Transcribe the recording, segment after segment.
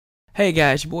Hey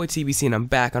guys, your boy TBC and I'm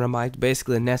back on a mic.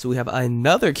 Basically, Ness, we have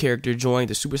another character join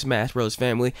the Super Smash Bros.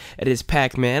 Family. It is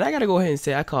Pac-Man. I gotta go ahead and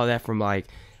say I call that from like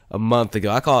a month ago.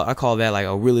 I call that like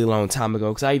a really long time ago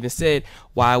because I even said,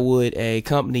 why would a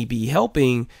company be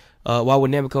helping? Why would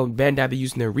Namco Bandai be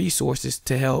using their resources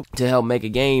to help make a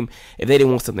game if they didn't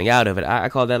want something out of it? I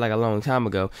called that like a long time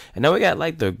ago. And now we got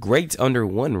like the greats under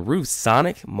one roof: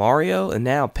 Sonic, Mario, and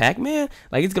now Pac-Man.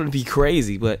 Like, it's gonna be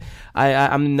crazy. But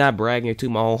I'm not bragging or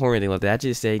tooting my own horn or anything like that. I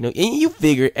just say, and you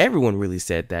figured, everyone really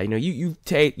said that.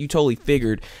 You totally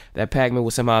figured that Pac-Man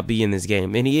would somehow be in this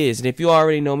game, and he is. And if you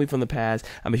already know me from the past,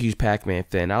 I'm a huge Pac-Man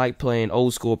fan. I like playing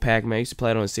old school Pac-Man. I used to play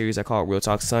it on a series I call Real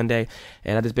Talk Sunday,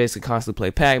 and I just basically constantly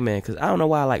play Pac-Man. Because I don't know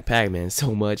why I like Pac-Man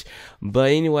so much.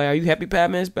 But anyway, are you happy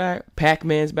Pac-Man's back?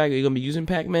 Pac-Man's back. Are you going to be using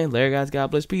Pac-Man? Later, guys. God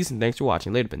bless. Peace. And thanks for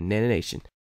watching. Later, Banana Nation.